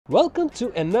Welcome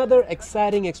to another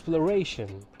exciting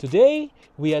exploration. Today,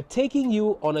 we are taking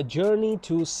you on a journey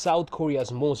to South Korea's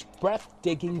most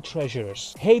breathtaking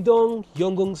treasures, Haedong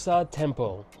Yonggungsa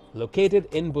Temple,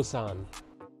 located in Busan.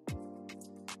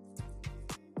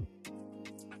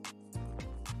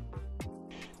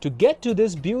 To get to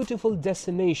this beautiful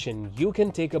destination, you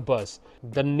can take a bus.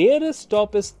 The nearest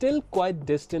stop is still quite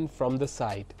distant from the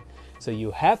site, so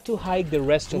you have to hike the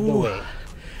rest of the way.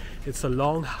 It's a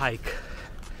long hike,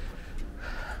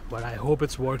 but I hope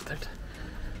it's worth it.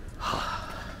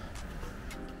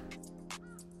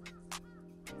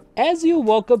 As you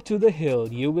walk up to the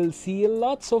hill, you will see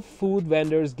lots of food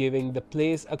vendors giving the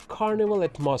place a carnival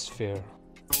atmosphere.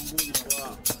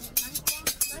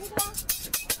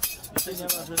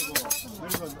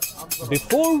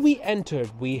 Before we entered,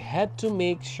 we had to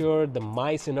make sure the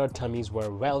mice in our tummies were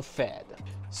well fed.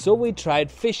 So we tried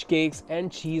fish cakes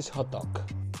and cheese hot dog.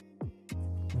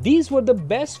 These were the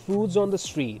best foods on the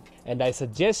street, and I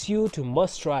suggest you to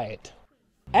must try it.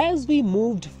 As we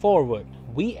moved forward,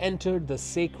 we entered the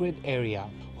sacred area,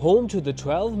 home to the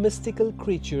 12 mystical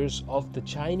creatures of the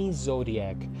Chinese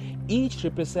zodiac, each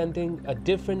representing a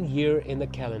different year in the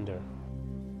calendar.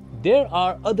 There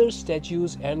are other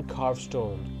statues and carved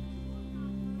stone.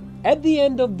 At the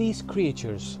end of these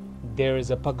creatures, there is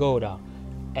a pagoda,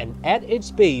 and at its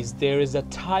base there is a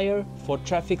tower for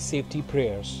traffic safety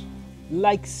prayers.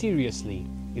 Like seriously,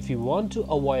 if you want to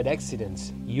avoid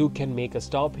accidents, you can make a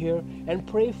stop here and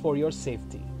pray for your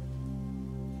safety.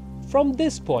 From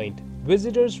this point,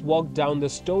 visitors walk down the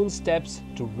stone steps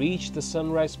to reach the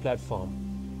sunrise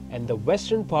platform and the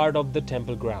western part of the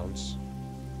temple grounds.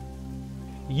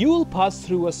 You will pass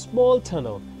through a small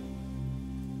tunnel,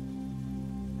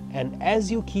 and as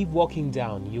you keep walking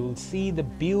down, you will see the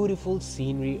beautiful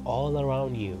scenery all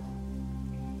around you.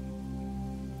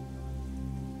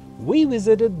 We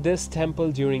visited this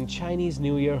temple during Chinese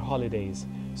New Year holidays,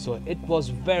 so it was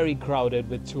very crowded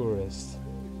with tourists.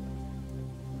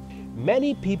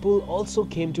 Many people also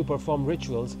came to perform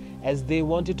rituals as they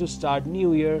wanted to start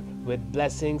New Year with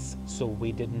blessings, so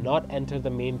we did not enter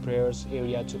the main prayers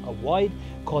area to avoid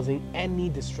causing any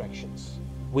distractions.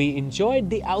 We enjoyed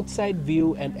the outside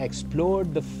view and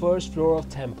explored the first floor of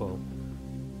temple.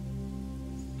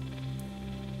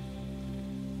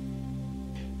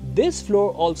 This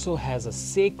floor also has a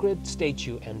sacred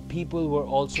statue and people were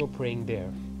also praying there.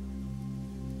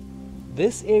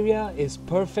 This area is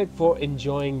perfect for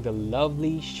enjoying the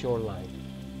lovely shoreline.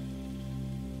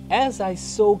 As I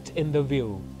soaked in the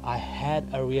view, I had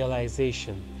a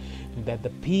realization that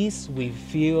the peace we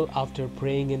feel after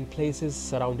praying in places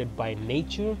surrounded by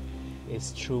nature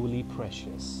is truly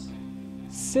precious.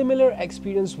 Similar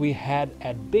experience we had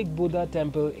at Big Buddha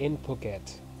Temple in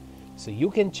Phuket. So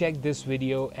you can check this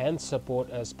video and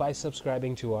support us by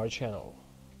subscribing to our channel.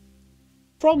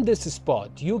 From this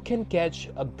spot, you can catch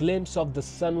a glimpse of the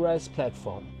sunrise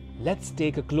platform. Let's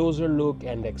take a closer look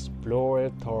and explore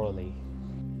it thoroughly.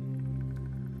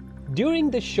 During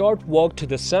the short walk to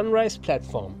the sunrise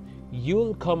platform,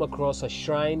 you'll come across a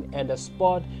shrine and a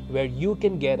spot where you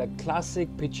can get a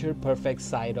classic picture-perfect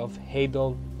sight of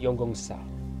Haedong Yonggungsa.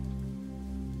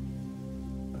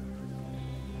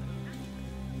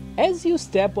 As you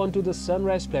step onto the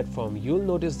sunrise platform, you'll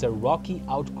notice the rocky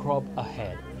outcrop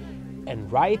ahead.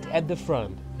 And right at the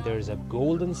front, there is a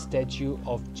golden statue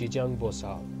of Jijang.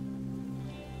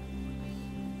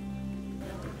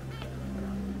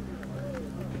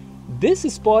 This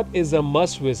spot is a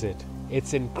must visit.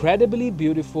 It's incredibly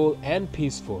beautiful and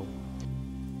peaceful.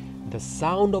 The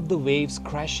sound of the waves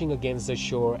crashing against the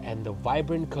shore and the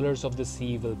vibrant colors of the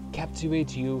sea will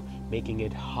captivate you, making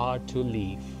it hard to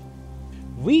leave.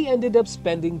 We ended up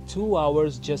spending 2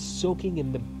 hours just soaking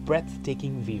in the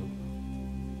breathtaking view.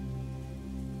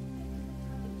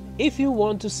 If you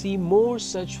want to see more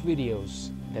such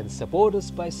videos, then support us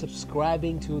by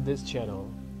subscribing to this channel.